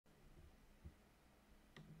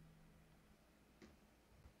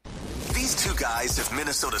Two guys have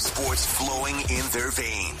Minnesota sports flowing in their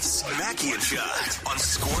veins. Mackie and Judd on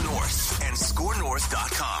SKOR North and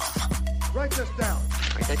SKORNorth.com. Write this down.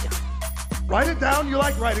 Write that down. Write it down. You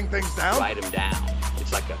like writing things down. Write them down.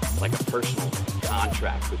 It's like a personal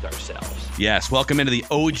contract with ourselves. Yes, welcome into the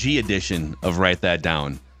OG edition of Write That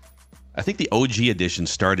Down. I think the OG edition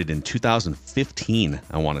started in 2015,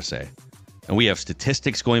 I want to say. And we have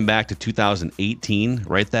statistics going back to 2018.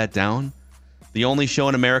 Write that down. The only show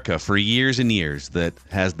in America for years and years that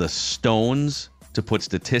has the stones to put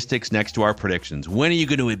statistics next to our predictions. When are you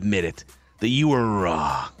going to admit it that you were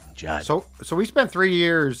wrong, Judd? So we spent 3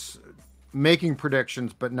 years making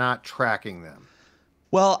predictions but not tracking them.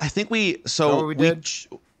 Well, I think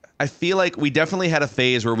I feel like we definitely had a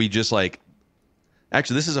phase where we just like,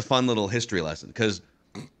 actually, this is a fun little history lesson because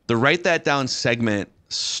the Write That Down segment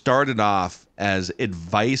started off as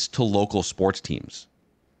advice to local sports teams.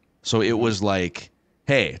 So it was like,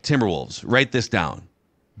 hey, Timberwolves, write this down.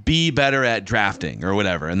 Be better at drafting or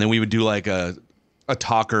whatever. And then we would do like a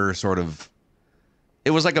talker sort of,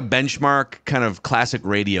 it was like a benchmark kind of classic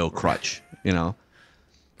radio crutch, you know?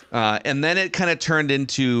 And then it kind of turned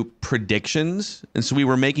into predictions. And so we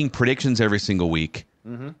were making predictions every single week.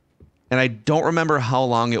 Mm-hmm. And I don't remember how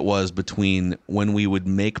long it was between when we would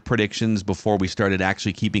make predictions before we started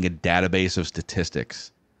actually keeping a database of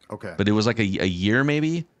statistics. Okay. But it was like a year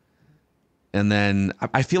maybe. And then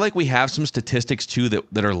I feel like we have some statistics too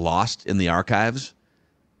that are lost in the archives.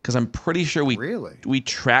 Because I'm pretty sure we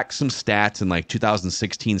tracked some stats in like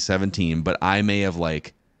 2016, 17, but I may have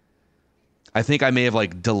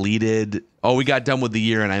deleted. Oh, we got done with the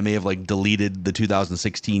year, and I may have like deleted the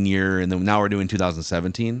 2016 year, and then now we're doing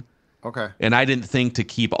 2017. Okay. And I didn't think to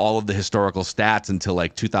keep all of the historical stats until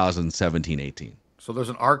like 2017, 18. So there's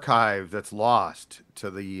an archive that's lost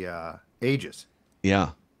to the ages. Yeah.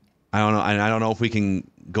 I don't know. I don't know if we can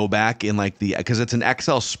go back in like because it's an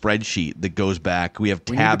Excel spreadsheet that goes back. We have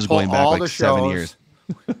tabs going back like 7 years.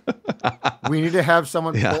 We need to have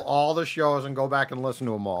someone pull all the shows and go back and listen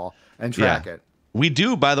to them all and track it. We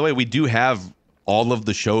do, by the way, we do have all of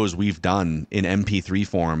the shows we've done in MP3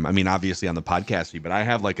 form. I mean, obviously on the podcast feed, but I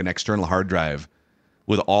have like an external hard drive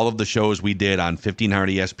with all of the shows we did on 1500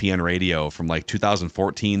 ESPN radio from like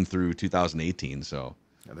 2014 through 2018. So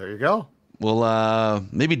there you go. Well,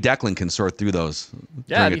 maybe Declan can sort through those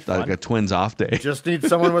during a Twins off day. Just need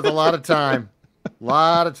someone with a lot of time.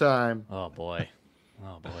 Oh, boy.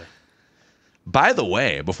 By the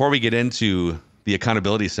way, before we get into the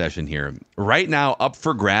accountability session here, right now up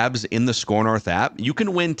for grabs in the SKOR North app, you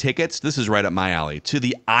can win tickets. This is right up my alley to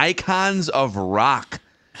the Icons of Rock,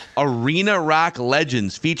 Arena Rock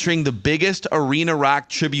Legends, featuring the biggest arena rock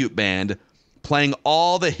tribute band playing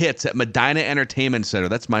all the hits at Medina Entertainment Center.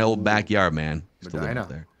 That's my old backyard, man. Medina.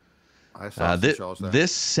 There. I saw some shows there.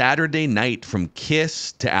 This Saturday night, from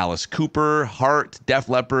Kiss to Alice Cooper, Heart, Def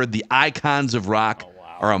Leppard, the Icons of Rock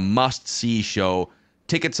are a must-see show.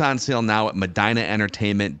 Tickets on sale now at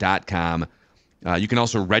MedinaEntertainment.com. You can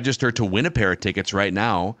also register to win a pair of tickets right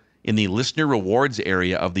now in the listener rewards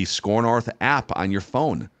area of the SKOR North app on your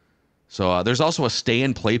phone. So there's also a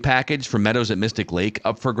stay-and-play package for Meadows at Mystic Lake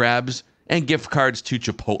up for grabs, and gift cards to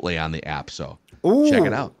Chipotle on the app. So check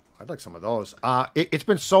it out. I'd like some of those. It's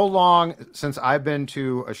been so long since I've been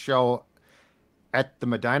to a show at the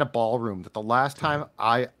Medina Ballroom that the last time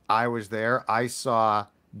I was there, I saw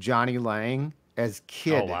Johnny Lang as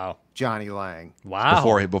kid. Oh, wow. Johnny Lang.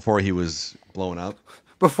 Wow. Before he was blowing up?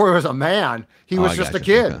 Before he was a man. He was just a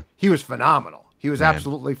kid. Okay. He was phenomenal. He was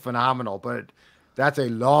absolutely phenomenal, but that's a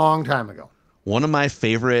long time ago. One of my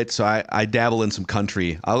favorites, so I dabble in some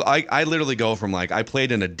country. I literally go from like, I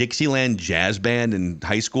played in a Dixieland jazz band in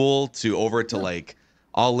high school to over to like,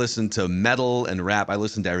 I'll listen to metal and rap. I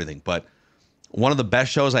listen to everything. But one of the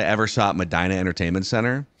best shows I ever saw at Medina Entertainment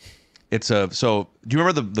Center, so do you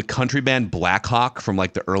remember the country band Black Hawk from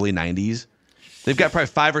like the early 90s? They've got probably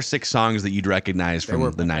 5 or 6 songs that you'd recognize from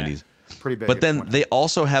the 90s. Pretty big. But then they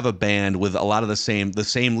also have a band with a lot of the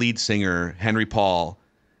same lead singer, Henry Paul,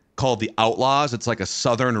 called the Outlaws. It's like a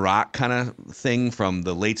southern rock kind of thing from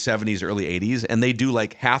the late 70s, early 80s. And they do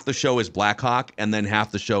like half the show is Black Hawk and then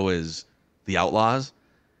half the show is the Outlaws.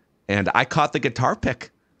 And I caught the guitar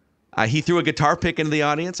pick. He threw a guitar pick into the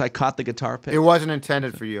audience. I caught the guitar pick. It wasn't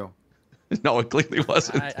intended for you. No, it clearly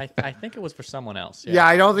wasn't. I think it was for someone else. Yeah,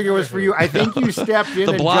 I don't think it was for you. I think you stepped in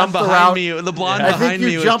the and blonde jumped the behind route. me. The blonde I behind think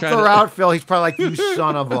me you was jumped the trying route, Phil. He's probably like, you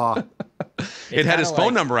son of a. It had his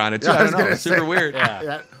phone number on it, too. I don't know. It's super weird.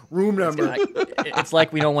 Yeah. Room number. It's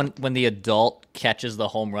like, you know, when the adult catches the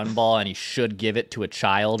home run ball and he should give it to a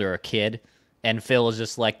child or a kid, and Phil is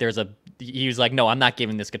just like, there's a he was like, no, I'm not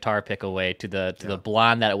giving this guitar pick away to the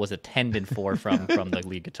blonde that it was attended for from the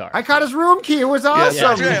lead guitar. I caught his room key. It was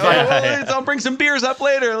awesome. I'll bring some beers up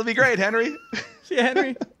later. It'll be great, Henry. Yeah,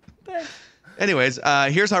 Henry. Thanks. Anyways,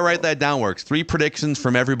 here's how Write That Down works. 3 predictions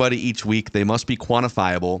from everybody each week. They must be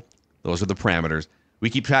quantifiable. Those are the parameters. We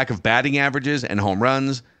keep track of batting averages and home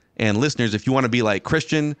runs. And listeners, if you want to be like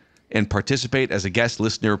Christian and participate as a guest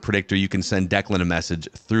listener predictor, you can send Declan a message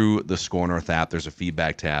through the SKOR North app. There's a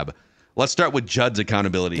feedback tab. Let's start with Judd's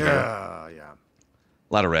accountability here. Yeah.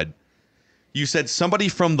 A lot of red. You said somebody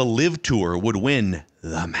from the Live Tour would win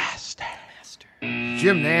the Master.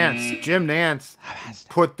 Jim Nance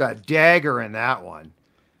put the dagger in that one.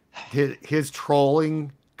 His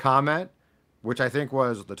trolling comment, which I think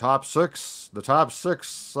was the top six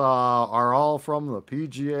are all from the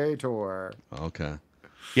PGA Tour. Okay.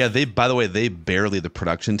 Yeah, by the way, the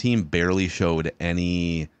production team barely showed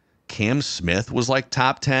any. Cam Smith was like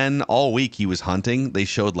top 10 all week. He was hunting. They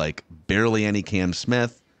showed like barely any Cam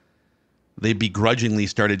Smith. They begrudgingly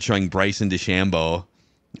started showing Bryson DeChambeau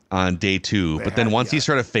on day 2. But then once he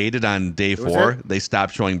sort of faded on day 4, they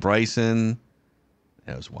stopped showing Bryson.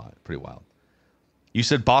 That was wild, pretty wild. You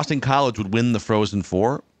said Boston College would win the Frozen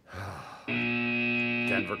Four.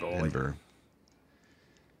 Denver.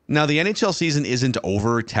 Now the NHL season isn't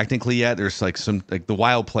over technically yet. There's like the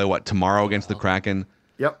Wild play tomorrow against the Kraken.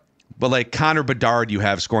 Yep. But like Connor Bedard, you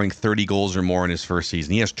have scoring 30 goals or more in his first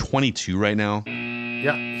season. He has 22 right now.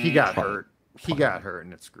 Yeah, he got hurt. He got hurt,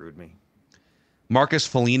 and it screwed me. Marcus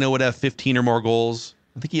Foligno would have 15 or more goals.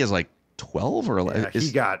 I think he has like 12 or 11. Yeah,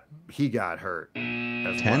 he got hurt.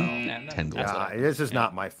 10? 10 goals. Yeah, this is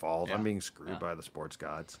not my fault. Yeah. I'm being screwed by the sports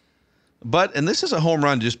gods. And this is a home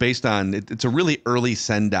run just based on, it's a really early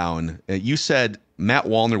send down. You said Matt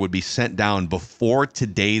Wallner would be sent down before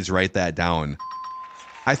today's Write That Down.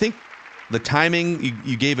 I think the timing,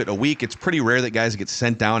 you gave it a week. It's pretty rare that guys get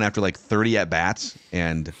sent down after like 30 at-bats,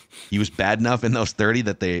 and he was bad enough in those 30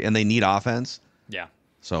 that they need offense. Yeah.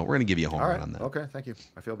 So we're going to give you a home run on that. Okay, thank you.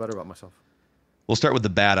 I feel better about myself. We'll start with the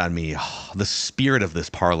bad on me. Oh, the spirit of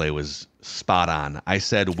this parlay was spot on. I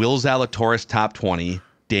said Will Zalatoris top 20,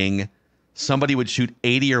 ding. Somebody would shoot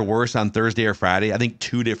 80 or worse on Thursday or Friday. I think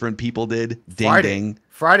 2 different people did. Ding, ding.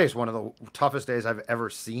 Friday's one of the toughest days I've ever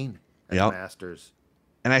seen at the Masters.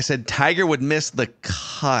 And I said Tiger would miss the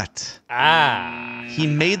cut. He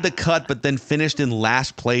made the cut, but then finished in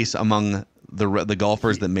last place among the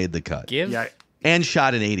golfers that made the cut. And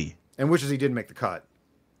shot an 80. And wishes he didn't make the cut.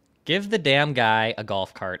 Give the damn guy a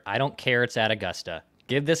golf cart. I don't care it's at Augusta.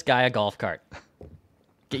 Give this guy a golf cart.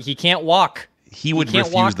 He can't walk. He would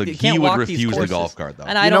refuse the golf cart, though.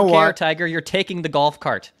 And I don't care, Tiger. You're taking the golf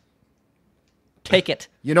cart. Take it.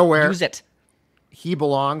 You know where? Use it. He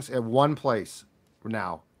belongs at one place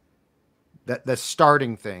now. The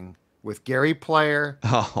starting thing with Gary Player,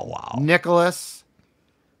 Nicholas,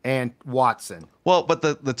 and Watson. Well, but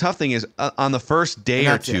the tough thing is on the first day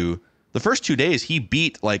or two, the first 2 days, he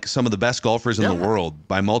beat like some of the best golfers in the world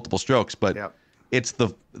by multiple strokes. But it's the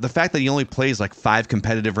fact that he only plays like 5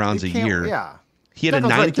 competitive rounds a year. Yeah. He had a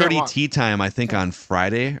 9:30 tee time, I think, on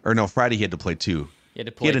Friday. Or no, Friday he had to play 2. He had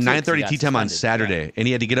a 9:30 tee time on Saturday, and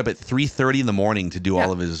he had to get up at 3:30 in the morning to do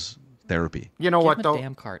all of his therapy. You know what, though?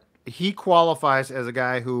 Damn cart. He qualifies as a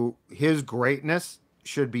guy who his greatness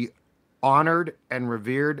should be honored and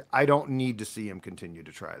revered. I don't need to see him continue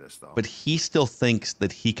to try this, though. But he still thinks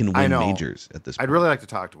that he can win majors at this point. I'd really like to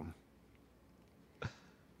talk to him.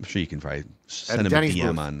 I'm sure you can probably send him a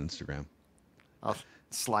DM on Instagram. I'll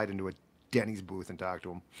slide into a Denny's booth and talk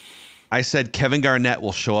to him. I said Kevin Garnett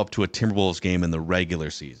will show up to a Timberwolves game in the regular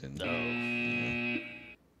season. No.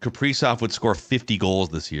 Kaprizov would score 50 goals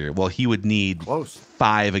this year. Well, he would need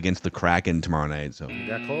 5 against the Kraken tomorrow night. So you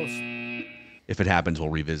got close. If it happens, we'll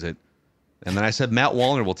revisit. And then I said Matt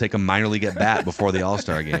Wallner will take a minor league at bat before the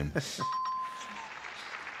All-Star game.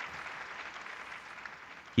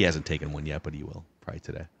 He hasn't taken one yet, but he will probably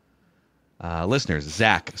today. Listeners,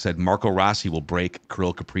 Zach said Marco Rossi will break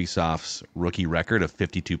Kirill Kaprizov's rookie record of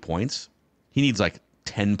 52 points. He needs like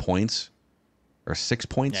 10 points or 6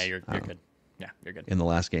 points. Yeah, you're good. Yeah, you're good. In the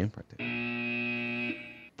last game.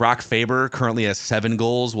 Brock Faber currently has 7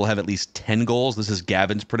 goals. Will have at least 10 goals. This is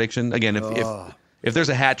Gavin's prediction. Again, if there's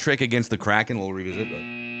a hat trick against the Kraken, we'll revisit.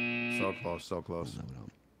 But So close.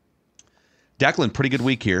 Declan, pretty good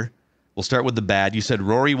week here. We'll start with the bad. You said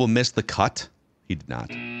Rory will miss the cut. He did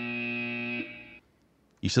not.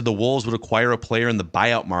 You said the Wolves would acquire a player in the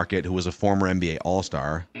buyout market who was a former NBA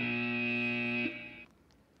All-Star.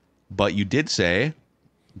 But you did say,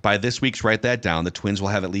 by this week's Write That Down, the Twins will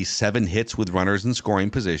have at least 7 hits with runners in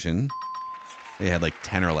scoring position. They had like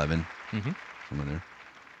 10 or 11. Somewhere there.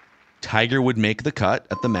 Tiger would make the cut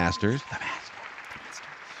at the Masters.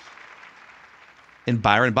 And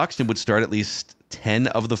Byron Buxton would start at least 10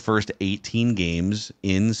 of the first 18 games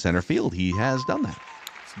in center field. He has done that.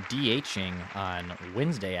 He's DHing on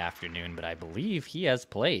Wednesday afternoon, but I believe he has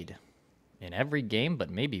played in every game but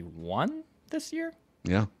maybe one this year.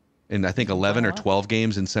 Yeah. And I think 11 or 12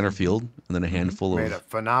 games in center field, and then a handful made a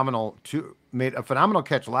phenomenal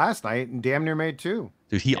catch last night and damn near made 2.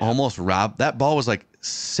 Dude, he almost robbed. That ball was like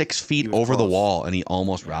 6 feet over the wall, and he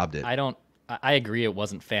almost robbed it. I agree it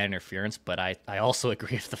wasn't fan interference, but I also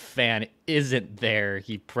agree if the fan isn't there,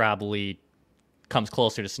 he probably comes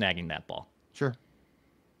closer to snagging that ball. Sure.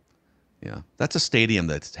 Yeah. That's a stadium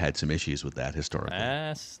that's had some issues with that historically.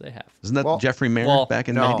 Yes, they have. Isn't that Jeffrey Merritt back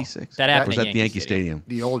in 96? That happened was that the Yankee Stadium?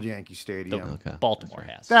 The old Yankee Stadium. Baltimore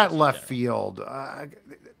has. That left field.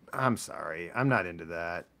 I'm sorry. I'm not into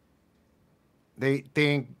that. They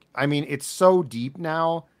think, I mean, it's so deep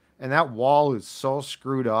now, and that wall is so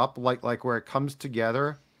screwed up, like where it comes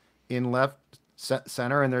together in left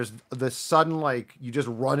center, and there's this sudden, like, you just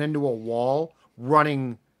run into a wall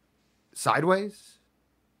running sideways.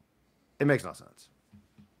 It makes no sense.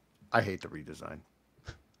 I hate the redesign.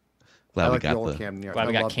 Glad we got Camden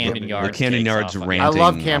Yards. The Camden Yards ranting. I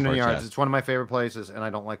love Camden Yards. It's one of my favorite places, and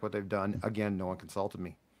I don't like what they've done. Again, no one consulted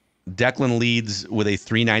me. Declan leads with a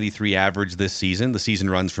 393 average this season. The season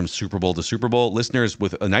runs from Super Bowl to Super Bowl. Listeners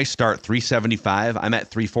with a nice start, 375. I'm at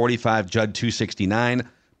 345. Judd 269.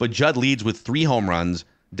 But Judd leads with 3 home runs.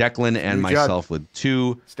 Declan and myself with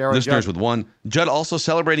 2. Listeners with 1. Judd also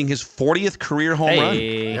celebrating his 40th career home run.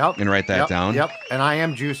 Yep. And write that down. Yep. And I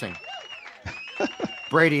am juicing.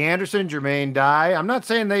 Brady Anderson, Jermaine Dye. I'm not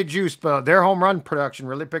saying they juiced, but their home run production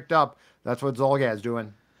really picked up. That's what Zolgad's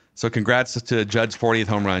doing. So congrats to Judd's 40th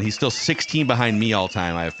home run. He's still 16 behind me all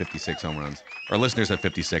time. I have 56 home runs. Our listeners have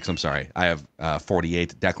 56. I'm sorry. I have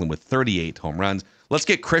 48. Declan with 38 home runs. Let's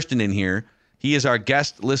get Christian in here. He is our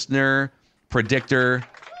guest listener predictor.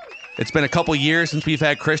 It's been a couple years since we've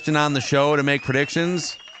had Christian on the show to make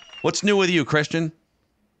predictions. What's new with you, Christian?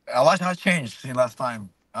 A lot has changed since last time.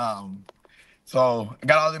 So I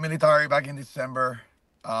got out of the military back in December.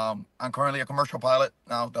 I'm currently a commercial pilot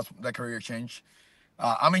now. That's that career change.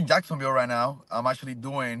 I'm in Jacksonville right now. I'm actually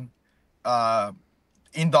doing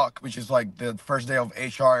in-dock, which is like the first day of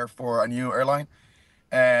HR for a new airline.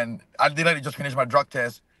 And I literally just finished my drug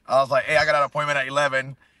test. I was like, hey, I got an appointment at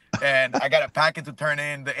 11. And I got a packet to turn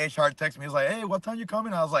in. The HR texted me. He's like, hey, what time you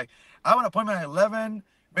coming? I was like, I have an appointment at 11,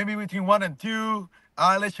 maybe between 1 and 2.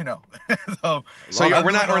 I'll let you know. so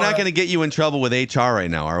we're not going to get you in trouble with HR right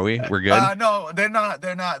now, are we? We're good? No, they're not.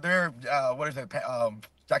 They're not. They're, what is it?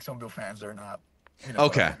 Jacksonville fans. They're not. You know,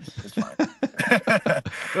 okay. It's fine. They're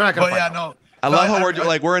not going to fight. No. I love how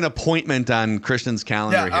we're an appointment on Christian's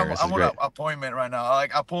calendar here. I'm on an appointment right now.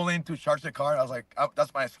 Like I pull in to charge the car. I was like,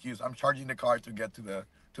 that's my excuse. I'm charging the car to get to the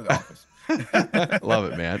office.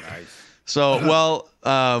 Love it, man. Nice. So,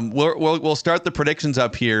 we'll start the predictions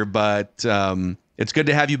up here, but it's good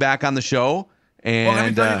to have you back on the show.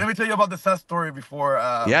 And let me tell you about the sad story before.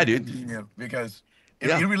 Yeah, dude. Because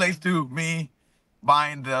it relates to me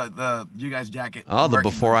buying the you guys jacket. Oh, the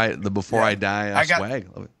before I die swag.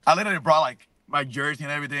 Love it. I literally brought like my jersey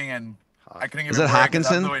and everything, and I couldn't even. Is that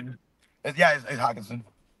Hawkinson? It's Hawkinson.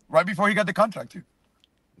 Right before he got the contract too.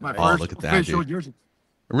 My first look at that, official dude. Jersey.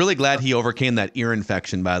 I'm really glad he overcame that ear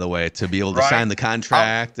infection, by the way, to be able to sign the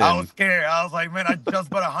contract. I was scared. I was like, man, I just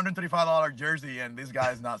bought a $135 jersey, and this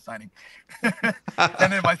guy's not signing. And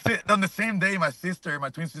then on the same day, my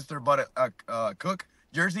twin sister, bought a Cook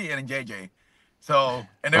jersey and a JJ. So,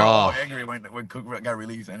 and they were all angry when Cook got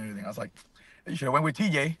released and everything. I was like, you should have went with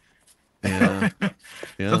TJ. Yeah.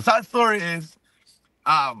 The sad story is,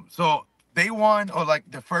 so day one, or like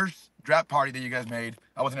the first draft party that you guys made,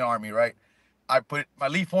 I was in the Army, right? I put my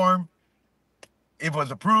leave form. It was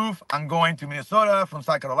approved. I'm going to Minnesota from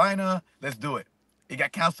South Carolina. Let's do it. It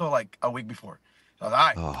got canceled like a week before. So I was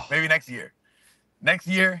like, all right, maybe next year. Next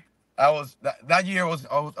year, that year I was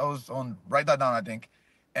on, write that down, I think.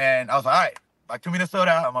 And I was like, all right, back to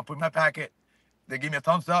Minnesota. I'm going to put my packet. They give me a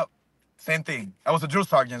thumbs up. Same thing. I was a drill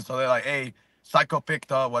sergeant. So they're like, hey, psycho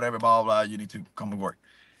picked up, whatever, blah, blah, you need to come and work.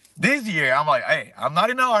 This year, I'm like, hey, I'm not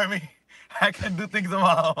in the Army. I can do things on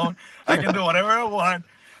my own. I can do whatever I want.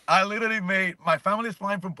 I literally my family's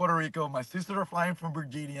flying from Puerto Rico. My sisters are flying from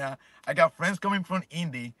Virginia. I got friends coming from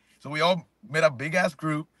Indy. So we all made a big-ass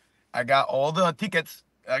group. I got all the tickets.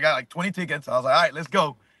 I got like 20 tickets. I was like, all right, let's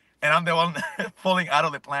go. And I'm the one falling out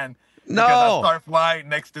of the plan. No. Because I start flying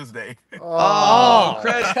next Tuesday. Oh,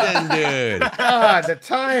 Christian, dude. God, the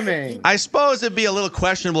timing. I suppose it'd be a little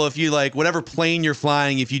questionable if you, like, whatever plane you're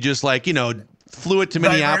flying, if you just, like, flew it to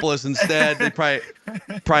Minneapolis instead. They probably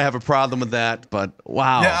have a problem with that. But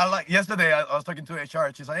wow. Yeah, yesterday I was talking to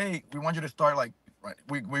HR. She's like, "Hey, we want you to start right.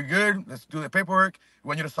 We're good. Let's do the paperwork. We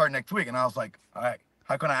want you to start next week." And I was like, "All right,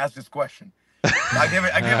 how can I ask this question?" I give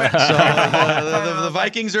it. So the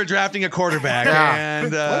Vikings are drafting a quarterback,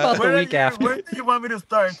 and what about the week after? Where do you want me to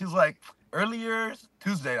start? She's like, earlier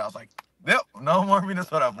Tuesday. I was like, yep, no more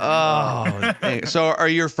Minnesota. Oh, dang. So are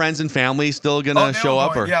your friends and family still gonna show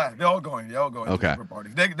up? Or Yeah, they're all going. They're all going. Okay. To the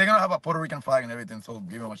party. They're gonna have a Puerto Rican flag and everything. So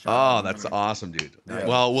give them a shot. Oh, that's awesome, dude. Yeah.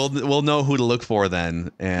 Well, we'll know who to look for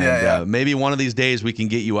then, and maybe one of these days we can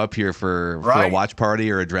get you up here for a watch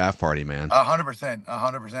party or a draft party, man. 100%,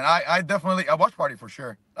 100%. I definitely a watch party for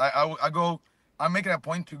sure. I go. I'm making a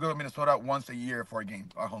point to go to Minnesota once a year for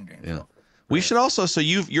a home game. Yeah. So. We should also. So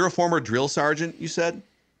you're a former drill sergeant, you said.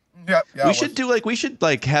 Yeah. We should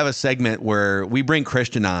have a segment where we bring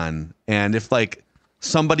Christian on, and if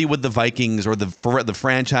somebody with the Vikings or the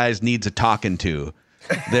franchise needs a talking to,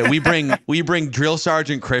 that we bring drill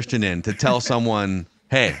sergeant Christian in to tell someone,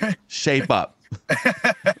 hey, shape up.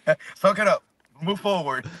 Suck it up. Move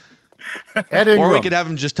forward. Ed Ingram. Or we could have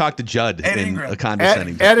him just talk to Judd in a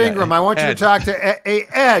condescending. Ed Ingram, I want you to talk to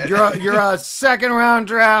Ed. You're a second round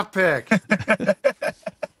draft pick.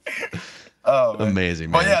 Oh, man. Amazing,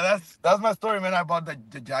 man. But yeah, that's my story, man. I bought the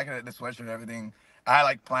jacket, the sweatshirt, everything. I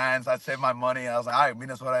had plans. I saved my money. I was like, all right,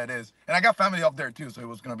 Minnesota it is. And I got family up there too, so it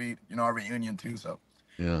was gonna be a reunion too. So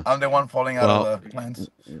yeah, I'm the one falling out of the plans.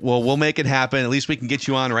 Well, we'll make it happen. At least we can get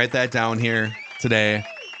you on. Write that down here today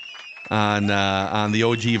on the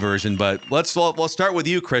OG version. But we'll start with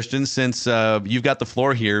you, Christian, since you've got the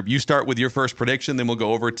floor here. You start with your first prediction, then we'll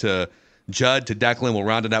go over to Judd, to Declan. We'll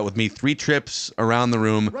round it out with me. 3 trips around the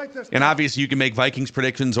room. And obviously you can make Vikings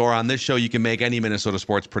predictions, or on this show you can make any Minnesota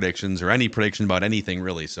sports predictions or any prediction about anything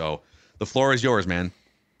really. So the floor is yours, man.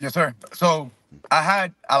 Yes, sir. So I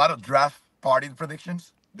had a lot of draft party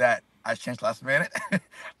predictions that I changed last minute.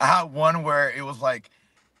 I had one where it was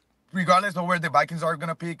regardless of where the Vikings are going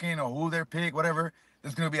to pick in or who they're pick, whatever,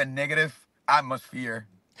 there's going to be a negative atmosphere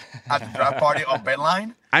at the draft party or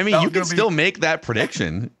bedline. I mean, you can still make that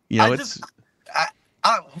prediction. But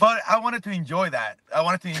I wanted to enjoy that. I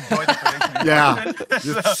wanted to enjoy the prediction. Yeah,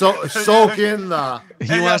 just soak in the.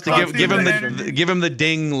 He wants to give him the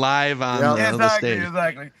ding live on the stage.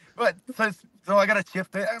 Exactly. But so I gotta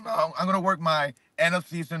shift it. I'm gonna work my end of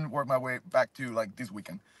season, work my way back to this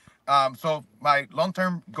weekend. So my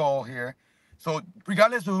long-term goal here. So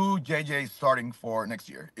regardless of who JJ is starting for next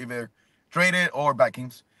year, either traded or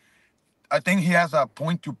Vikings, I think he has a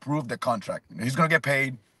point to prove the contract. He's gonna get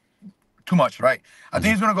paid too much, right? I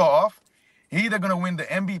think he's gonna go off. He's either gonna win the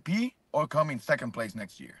MVP or come in second place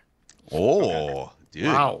next year. Oh, dude!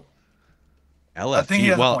 Wow. LFG. I think he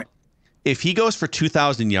has a point. If he goes for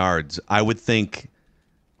 2,000 yards, I would think.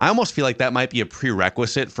 I almost feel like that might be a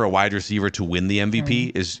prerequisite for a wide receiver to win the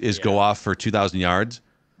MVP. Is go off for 2,000 yards.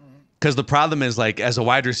 Because the problem is, as a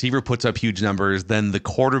wide receiver puts up huge numbers, then the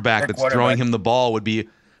quarterback throwing him the ball would be.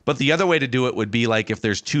 But the other way to do it would be if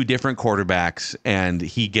there's 2 different quarterbacks and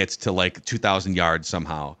he gets to 2,000 yards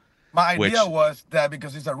somehow. My idea was that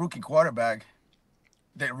because he's a rookie quarterback,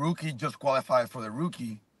 the rookie just qualifies for the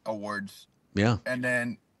rookie awards. Yeah. And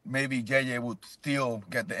then maybe JJ would still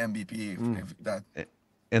get the MVP if that.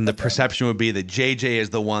 And the perception would be that JJ is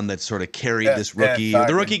the one that sort of carried this rookie.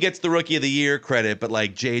 Exactly. The rookie gets the Rookie of the Year credit, but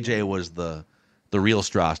JJ was the real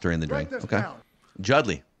Strauss during the drink. Okay.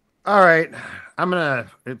 Judley. All right.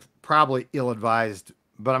 It's probably ill-advised,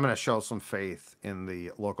 but I'm going to show some faith in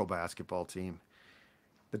the local basketball team.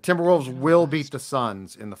 The Timberwolves will beat the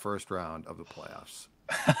Suns in the first round of the playoffs.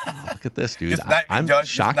 Look at this, dude. I'm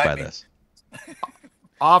shocked by this.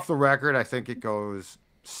 Off the record, I think it goes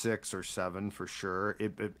 6 or 7 for sure.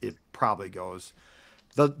 It probably goes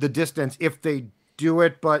the distance if they do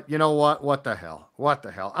it, but you know what the hell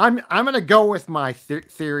I'm going to go with my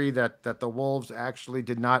theory that the Wolves actually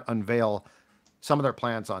did not unveil some of their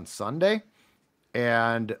plans on Sunday,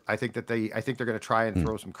 and I think they're going to try and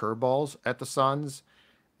throw some curveballs at the Suns.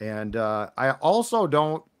 And I'm also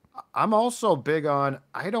big on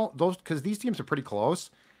because these teams are pretty close.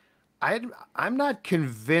 I'm not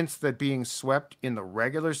convinced that being swept in the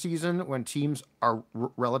regular season when teams are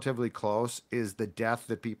relatively close is the death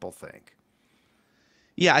that people think.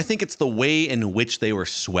 Yeah, I think it's the way in which they were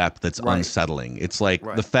swept that's unsettling. It's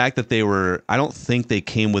the fact that I don't think they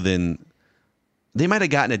came within. They might have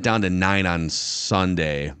gotten it down to 9 on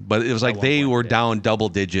Sunday, but it was they were down double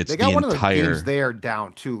digits. They got one of the games there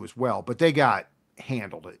down too as well, but they got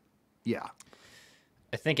handled it. Yeah.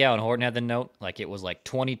 I think Alan Horton had the note, like it was like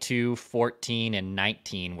 22, 14, and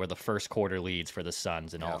 19 were the first quarter leads for the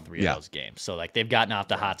Suns in all three of those games. So like they've gotten off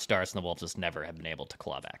to hot starts, and the Wolves just never have been able to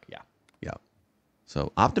claw back. Yeah. Yeah.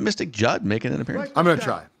 So optimistic Judd making an appearance. I'm going to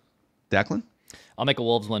try. Declan? I'll make a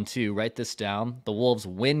Wolves one too. Write this down. The Wolves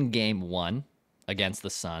win game 1 against the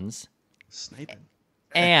Suns. Sniping.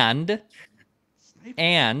 And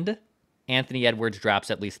Anthony Edwards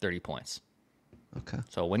drops at least 30 points. Okay.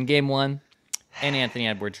 So win game 1, and Anthony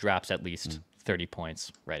Edwards drops at least 30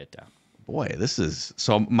 points. Write it down. Boy, this is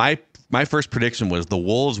so. My first prediction was the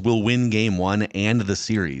Wolves will win game 1 and the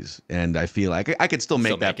series, and I feel like I could still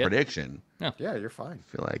make that prediction. Yeah, you're fine.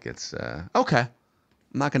 I feel like it's okay.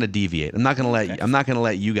 I'm not going to deviate. I'm not going to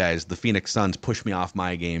let you guys, the Phoenix Suns, push me off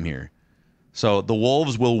my game here. So the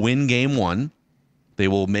Wolves will win game 1. They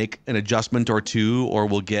will make an adjustment or two, or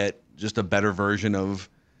will get just a better version of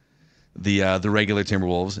the regular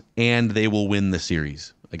Timberwolves, and they will win the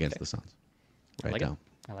series against the Suns. Right down.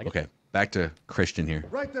 I like it. Okay, back to Christian here.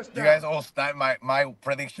 Write this You down. guys all sniped my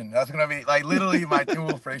prediction. That's gonna be like literally my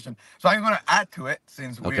Timberwolves prediction. So I'm gonna add to it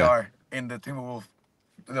since we are in the Timberwolves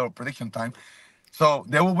little prediction time. So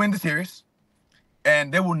they will win the series,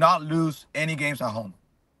 and they will not lose any games at home.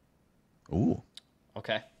 Ooh.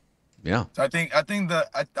 Okay. Yeah. So I think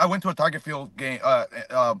I went to a Target Field game,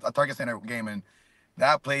 a Target Center game, and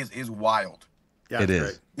that place is wild. Yeah, It it's is.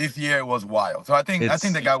 great. This year it was wild. So I think It's-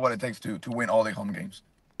 they got what it takes to win all their home games.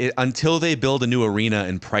 Until they build a new arena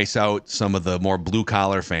and price out some of the more blue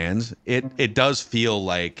collar fans, it does feel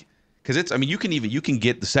like, because it's, I mean, you can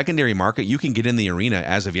get the secondary market, you can get in the arena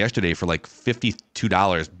as of yesterday for like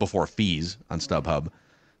 $52 before fees on StubHub.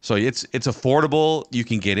 So it's affordable. You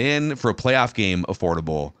can get in for a playoff game,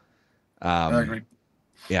 affordable. I agree.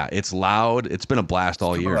 Yeah, it's loud. It's been a blast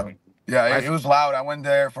all year. Yeah, it was loud. I went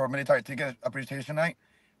there for a military ticket appreciation night,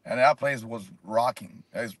 and that place was rocking.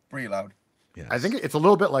 It was pretty loud. Yes. I think it's a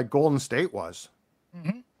little bit like Golden State was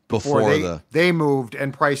before they moved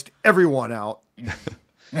and priced everyone out.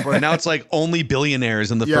 but now it's like only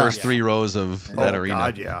billionaires in the first 3 rows of that arena.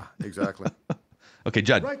 God, yeah, exactly. Okay,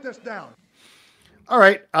 Judd. Write this down. All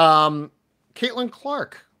right. Caitlin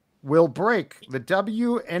Clark will break the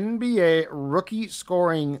WNBA rookie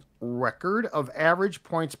scoring record of average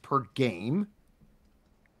points per game.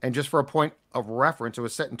 And just for a point of reference, it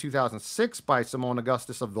was set in 2006 by Simone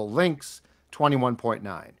Augustus of the Lynx,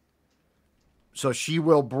 21.9. So she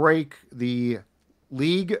will break the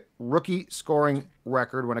league rookie scoring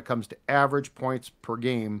record when it comes to average points per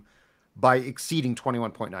game by exceeding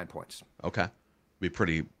 21.9 points. Okay. Be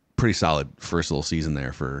pretty solid first little season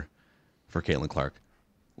there for Caitlin Clark.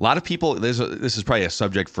 A lot of people, this is probably a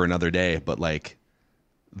subject for another day, but like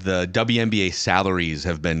the WNBA salaries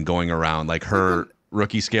have been going around, like her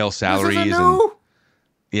rookie scale salaries.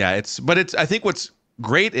 I think what's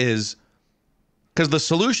great is because the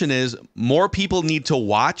solution is more people need to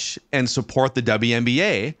watch and support the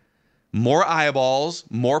WNBA. More eyeballs,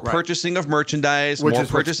 more purchasing of merchandise, more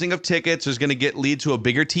purchasing of tickets is going to lead to a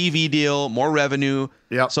bigger TV deal, more revenue.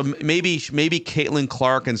 Yeah. So maybe Caitlin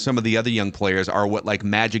Clark and some of the other young players are what like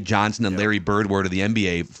Magic Johnson and Larry Bird were to the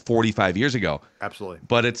NBA 45 years ago. Absolutely.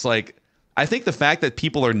 But it's like, I think the fact that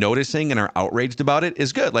people are noticing and are outraged about it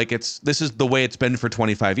is good. Like this is the way it's been for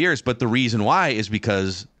 25 years. But the reason why is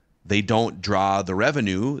because they don't draw the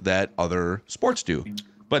revenue that other sports do.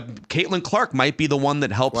 But Caitlin Clark might be the one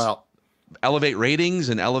that helps elevate ratings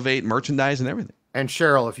and elevate merchandise and everything. And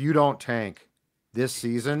Cheryl, if you don't tank this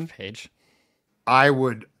season, Paige, I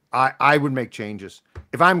would make changes.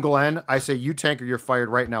 If I'm Glenn, I say you tank or you're fired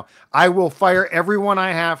right now. I will fire everyone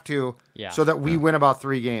I have to so that we win about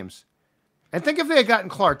 3 games. And think if they had gotten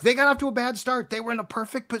Clark. They got off to a bad start. They were in a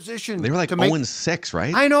perfect position. They were like 0-6,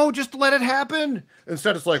 right? I know, just let it happen.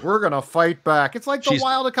 Instead, it's like, we're going to fight back. It's like the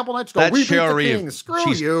Wild a couple nights ago. We beat the Kings. Screw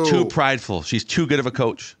she's you. Too prideful. She's too good of a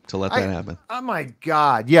coach to let that happen. Oh, my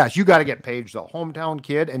God. Yes, you got to get Paige, the hometown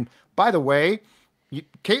kid. And by the way,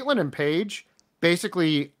 Caitlin and Paige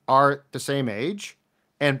basically are the same age.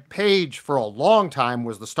 And Paige, for a long time,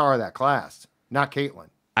 was the star of that class, not Caitlin.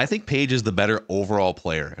 I think Paige is the better overall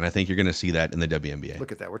player, and I think you're going to see that in the WNBA.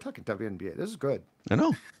 Look at that. We're talking WNBA. This is good. I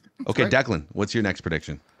know. Okay, Declan, what's your next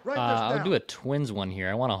prediction? I'll do a Twins one here.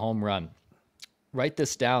 I want a home run. Write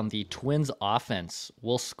this down. The Twins offense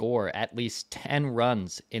will score at least 10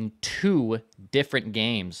 runs in 2 different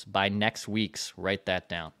games by next week's. Write that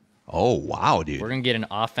down. Oh, wow, dude. We're going to get an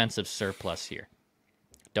offensive surplus here.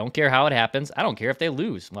 Don't care how it happens. I don't care if they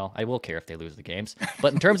lose. Well, I will care if they lose the games.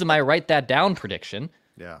 But in terms of my write that down prediction,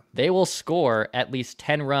 they will score at least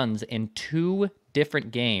 10 runs in 2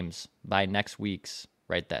 different games by next week's.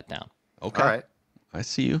 Write that down. Okay. All right. I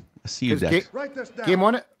see you. I see you, 'Cause Dex. Write this down. Game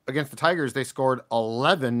 1 against the Tigers, they scored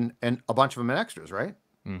 11 and a bunch of them in extras, right?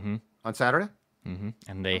 Mm-hmm. On Saturday? Mm-hmm.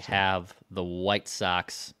 And they have the White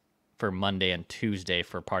Sox for Monday and Tuesday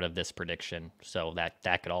for part of this prediction. So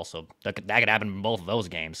that could also that could happen in both of those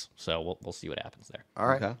games. So we'll see what happens there. All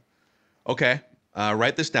right. Okay.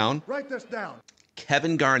 Write this down. Write this down.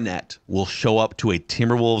 Kevin Garnett will show up to a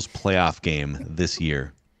Timberwolves playoff game this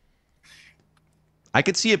year. I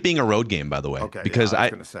could see it being a road game, by the way, Okay. because I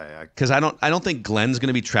was going to say. because I don't think Glenn's going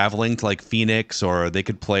to be traveling to like Phoenix, or they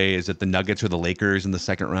could play. Is it the Nuggets or the Lakers in the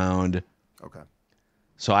second round? Okay.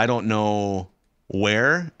 So I don't know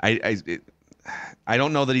where. I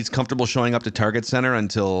don't know that he's comfortable showing up to Target Center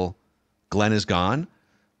until Glenn is gone.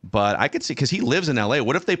 But I could see, because he lives in LA.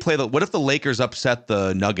 What if the Lakers upset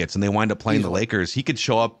the Nuggets and they wind up playing the Lakers? He could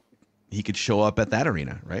show up. He could show up at that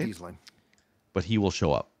arena, right? Easily. But he will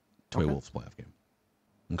show up to a Wolves playoff game.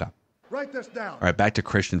 Okay. Write this down. All right, back to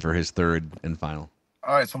Christian for his third and final.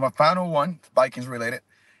 All right, so my final one, Vikings related.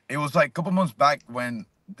 It was like a couple months back when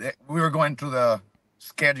we were going through the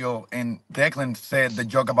schedule, and Declan said the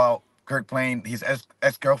joke about Kirk playing his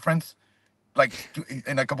ex-girlfriends, like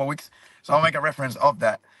in a couple weeks. So I'll make a reference of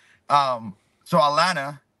that. So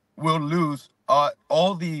Atlanta will lose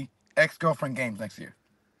all the ex-girlfriend games next year.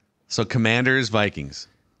 So Commanders, Vikings.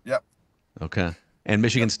 Yep. Okay. And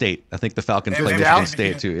Michigan State. I think the Falcons And play the Michigan Falcons.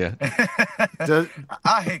 State too, yeah.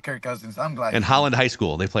 I hate Kirk Cousins. I'm glad. And Holland High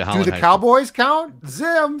School. They play Do Holland the High Cowboys count?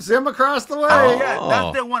 Zim across the way. Oh, yeah,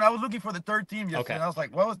 that's the one. I was looking for the third team yesterday. Okay. And I was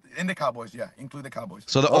like, well, in the Cowboys, yeah, include the Cowboys.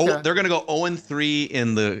 School. So they're going to go 0-3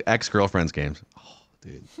 in the ex-girlfriends games. Oh,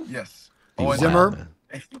 dude. Yes. Wild, Zimmer man.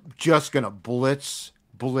 just gonna blitz.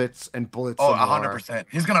 Oh, some more. 100%.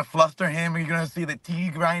 He's going to fluster him. You're going to see the T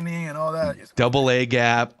grinding and all that. Yes. Double A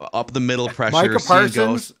gap, up the middle pressure. Micah see and go.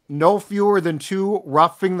 Parsons, no fewer than 2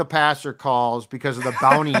 roughing the passer calls because of the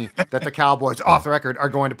bounty that the Cowboys, off the record, are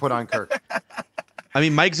going to put on Kirk. I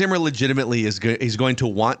mean, Mike Zimmer legitimately is going to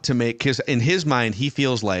want to make, because in his mind, he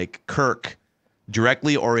feels like Kirk,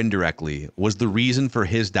 directly or indirectly, was the reason for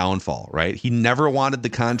his downfall, right? He never wanted the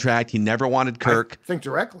contract. He never wanted Kirk. I think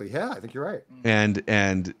directly. Yeah, I think you're right.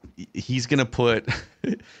 And he's going to put,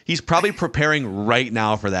 he's probably preparing right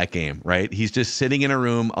now for that game, right? He's just sitting in a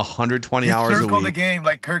room 120 hours a Circle week. the game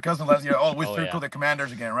like Kirk Cousins last year. Oh, we circle the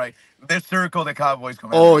Commanders again, right? They circle the Cowboys.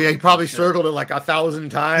 Commanders. Oh, yeah, he probably circled it like 1,000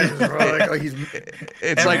 times. Bro. Like he's,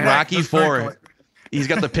 It's like Rocky Just circle IV. it. He's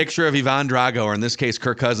got the picture of Ivan Drago, or in this case,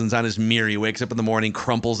 Kirk Cousins, on his mirror. He wakes up in the morning,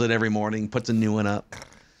 crumples it every morning, puts a new one up.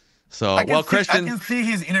 So, Christian, I can see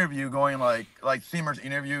his interview going like Seamer's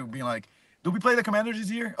interview being like, "Do we play the Commanders this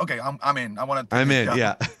year? Okay, I'm in. I want to. I'm in.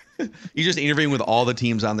 Yeah, he's just interviewing with all the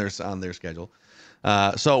teams on their schedule.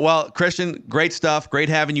 Christian, great stuff. Great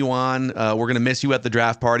having you on. We're gonna miss you at the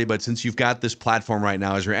draft party, but since you've got this platform right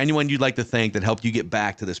now, is there anyone you'd like to thank that helped you get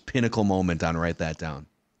back to this pinnacle moment on Write That Down?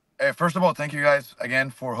 First of all, thank you guys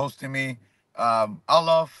again for hosting me. I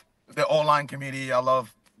love the O-line committee. I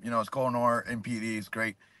love SKOR and PD is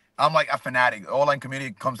great. I'm like a fanatic. The O-line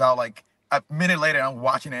committee comes out like a minute later. I'm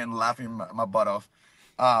watching it and laughing my butt off.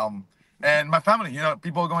 And my family,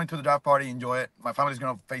 people going to the draft party, enjoy it. My family's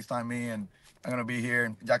gonna FaceTime me, and I'm gonna be here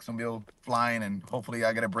in Jacksonville flying, and hopefully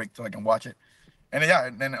I get a break so I can watch it. And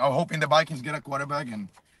yeah, then I'm hoping the Vikings get a quarterback and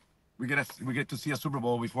we get to see a Super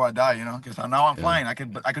Bowl before I die, because now I'm flying. I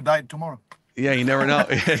could die tomorrow. Yeah, you never know.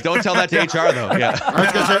 Don't tell that to HR though. Yeah. I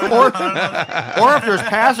was gonna say, or if there's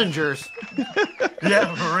passengers.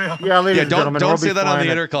 Yeah, for real. Yeah, ladies and don't gentlemen, we'll say be that on the flying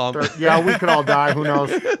at intercom. Yeah, we could all die. Who knows?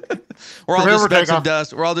 We're all Prepare just for specks of takeoff.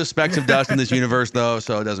 dust. We're all just specks of dust in this universe, though,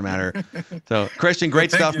 so it doesn't matter. So, Christian, great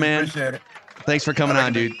Thank stuff, you, man. appreciate it. Thanks for coming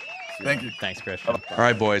on, dude. Thank you. Thanks, Christian. All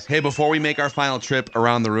right, boys. Hey, before we make our final trip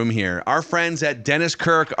around the room here, our friends at Dennis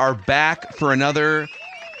Kirk are back for another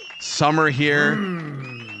summer here.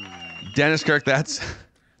 Dennis Kirk, that's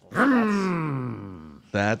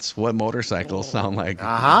what motorcycles sound like.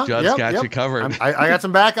 Judd's got you covered. I got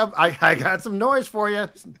some backup. I got some noise for you.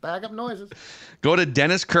 Some backup noises. Go to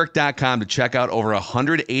DennisKirk.com to check out over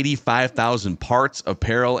 185,000 parts,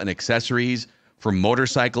 apparel, and accessories for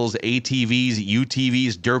motorcycles, ATVs,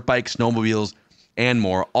 UTVs, dirt bikes, snowmobiles, and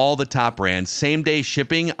more. All the top brands. Same-day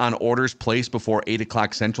shipping on orders placed before 8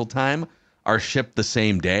 o'clock Central Time are shipped the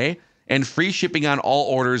same day. And free shipping on all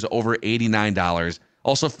orders over $89.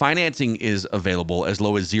 Also, financing is available as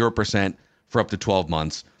low as 0% for up to 12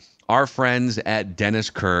 months. Our friends at Dennis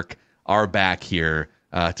Kirk are back here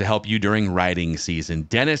to help you during riding season.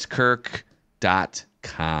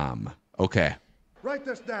 DennisKirk.com. Okay. Write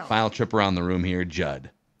this down. Final trip around the room here,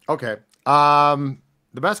 Judd. Okay. The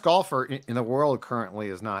best golfer in the world currently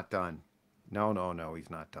is not done. No, he's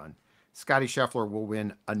not done. Scotty Scheffler will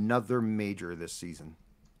win another major this season.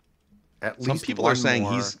 At least some people are saying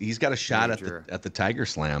he's got a shot at the Tiger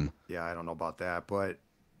Slam. Yeah, I don't know about that, but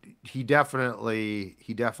he definitely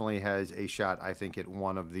has a shot, I think, at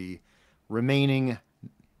one of the remaining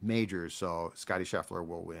majors. So Scotty Scheffler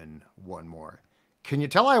will win one more. Can you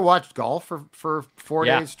tell I watched golf for 4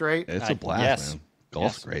 days straight? It's a blast, man.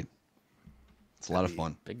 Golf's great. It's a lot of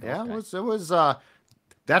fun. Yeah, it was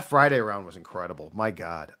that Friday round was incredible. My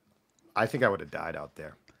God. I think I would have died out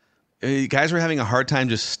there. Guys were having a hard time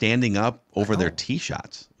just standing up over their tee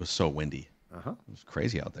shots. It was so windy. It was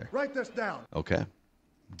crazy out there. Write this down. Okay.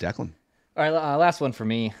 Declan. All right, last one for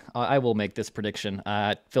me. I will make this prediction.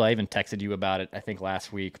 Phil, I even texted you about it, I think,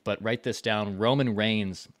 last week. But write this down. Roman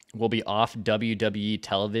Reigns will be off WWE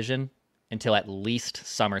television until at least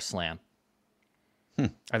SummerSlam.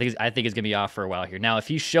 I think it's gonna be off for a while here. Now, if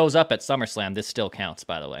he shows up at SummerSlam, this still counts,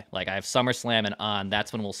 by the way. Like, I have SummerSlam and on,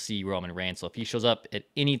 that's when we'll see Roman Reigns. So if he shows up at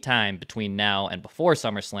any time between now and before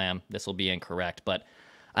SummerSlam, this will be incorrect. But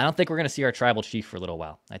I don't think we're gonna see our tribal chief for a little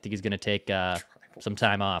while. I think he's gonna take some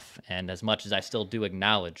time off. And as much as I still do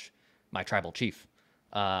acknowledge my tribal chief,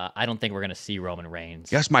 I don't think we're gonna see Roman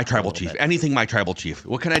Reigns. Yes, my tribal chief. Anything, my tribal chief.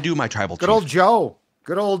 What can I do, my tribal chief? Good old Joe.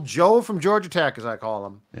 Good old Joe from Georgia Tech, as I call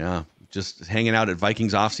him. Yeah. Just hanging out at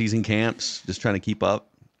Vikings off-season camps, just trying to keep up.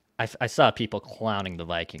 I saw people clowning the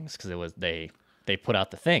Vikings because they put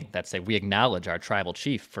out the thing that say we acknowledge our tribal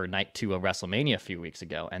chief for night 2 of WrestleMania a few weeks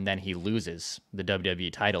ago, and then he loses the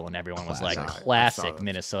WWE title, and everyone was like, "Classic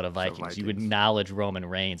Minnesota Vikings." You acknowledge Roman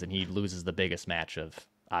Reigns, and he loses the biggest match of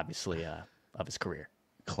obviously of his career.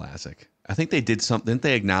 Classic. I think they did something. Didn't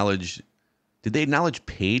they acknowledge? Did they acknowledge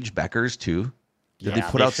Paige Beckers too? Did they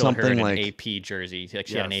put out something like an AP jersey? Like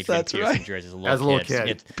she had an Adrian Pearson jersey as a little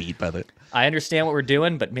kid. Beat by the. I understand what we're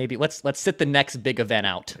doing, but maybe let's sit the next big event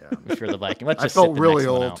out if you're the Viking. Let's just I felt really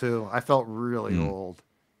old too. I felt really old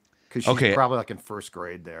because she's probably like in first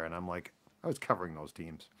grade there, and I'm like, I was covering those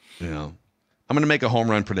teams. Yeah, I'm going to make a home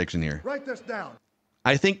run prediction here. Write this down.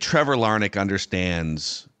 I think Trevor Larnach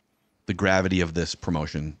understands the gravity of this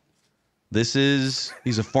promotion. He's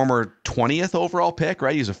a former 20th overall pick,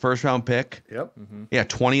 right? He's a first round pick. Yep. Mm-hmm. Yeah,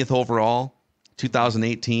 20th overall,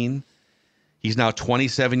 2018. He's now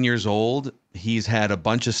 27 years old. He's had a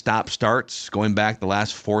bunch of stop starts going back the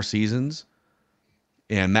last 4 seasons.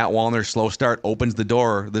 And Matt Wallner's slow start opens the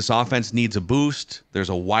door. This offense needs a boost. There's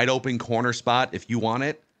a wide open corner spot if you want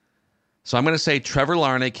it. So I'm going to say Trevor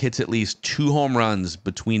Larnach hits at least 2 home runs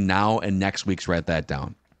between now and next week's. Write that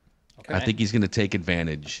down. Okay. I think he's going to take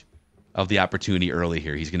advantage of the opportunity early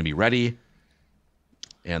here. He's going to be ready.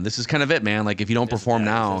 And this is kind of it, man. Like, if you don't perform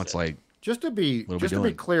now, it's like, just to be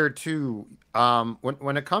clear too,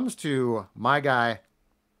 when it comes to my guy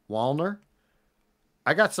Wallner,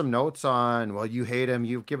 I got some notes on, well, you hate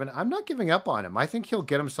him, I'm not giving up on him. I think he'll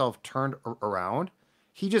get himself turned around.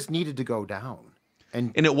 He just needed to go down.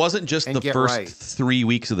 And it wasn't just the first 3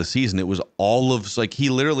 weeks of the season. It was all of, like,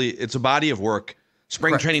 it's a body of work.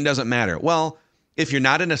 Spring training doesn't matter. Well, if you're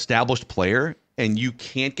not an established player and you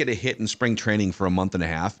can't get a hit in spring training for a month and a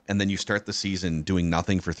half, and then you start the season doing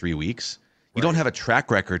nothing for 3 weeks, you don't have a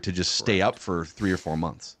track record to just stay up for 3 or 4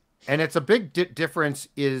 months. And it's a big difference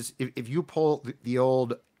is if you pull the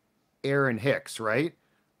old Aaron Hicks, right,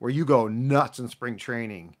 where you go nuts in spring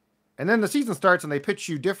training, and then the season starts and they pitch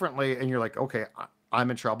you differently, and you're like, okay,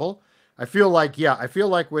 I'm in trouble. I feel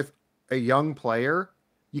like with a young player,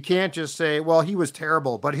 you can't just say, well, he was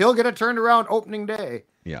terrible, but he'll get it turned around opening day.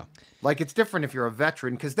 Yeah. Like, it's different if you're a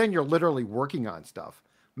veteran, because then you're literally working on stuff.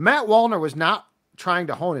 Matt Wallner was not trying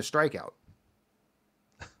to hone his strikeout.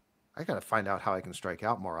 I got to find out how I can strike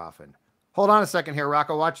out more often. Hold on a second here,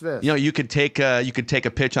 Rocco. Watch this. You could take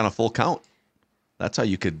a pitch on a full count. That's how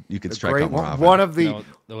you could strike out more often.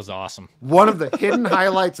 That was awesome. One of the hidden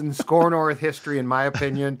highlights in SKOR North history, in my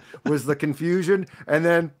opinion, was the confusion, and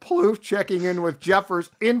then Plouffe checking in with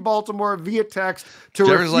Jeffers in Baltimore via text to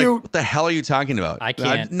Jeffers refute. Like, what the hell are you talking about? I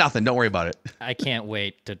can't. Nothing. Don't worry about it. I can't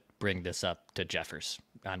wait to bring this up to Jeffers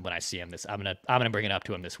when I see him. I'm gonna bring it up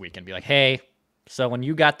to him this week and be like, hey, so when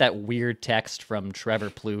you got that weird text from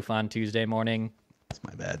Trevor Plouffe on Tuesday morning, that's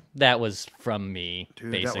my bad. That was from me,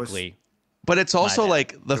 basically. But it's also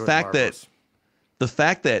like the fact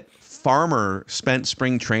that Farmer spent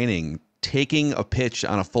spring training taking a pitch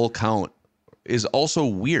on a full count is also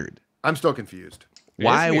weird. I'm still confused.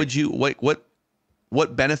 Why would you?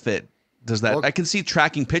 What benefit does that? Well, I can see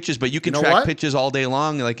tracking pitches, but you can track pitches all day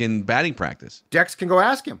long, like in batting practice. Dex can go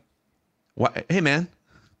ask him. What? Hey, man.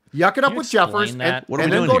 Yuck it up with Jeffers. What are we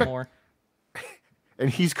doing here? And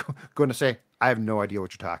he's going to say, I have no idea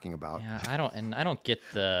what you're talking about. Yeah, I don't get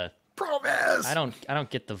the Promise. I don't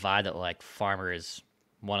get the vibe that like Farmer is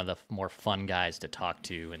one of the more fun guys to talk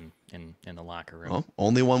to in the locker room. Well,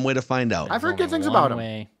 only one way to find out. I've heard good things One about him.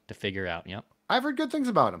 way to figure out. Yep. I've heard good things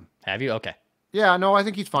about him. Have you? Okay. Yeah, no, I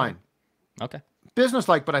think he's fine. Okay.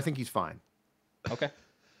 Business-like, but I think he's fine. Okay.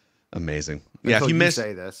 Amazing. Until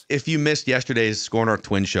Yeah, if you missed yesterday's SKOR North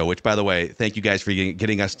Twin Show, which by the way, thank you guys for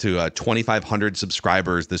getting us to 2,500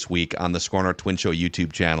 subscribers this week on the SKOR North Twin Show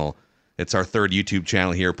YouTube channel. It's our third YouTube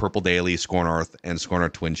channel here, Purple Daily, SKOR North, and SKOR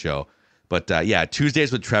North Twin Show. But yeah,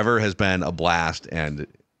 Tuesdays with Trevor has been a blast, and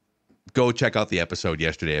go check out the episode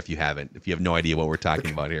yesterday if you haven't, if you have no idea what we're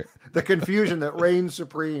talking about here. The confusion that reigns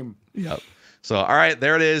supreme. Yep. So, all right,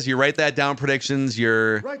 there it is. You write that down, predictions,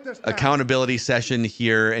 your accountability session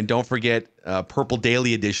here. And don't forget Purple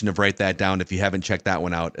Daily edition of Write That Down if you haven't checked that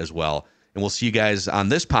one out as well. And we'll see you guys on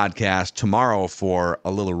this podcast tomorrow for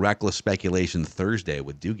a little Reckless Speculation Thursday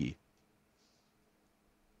with Doogie.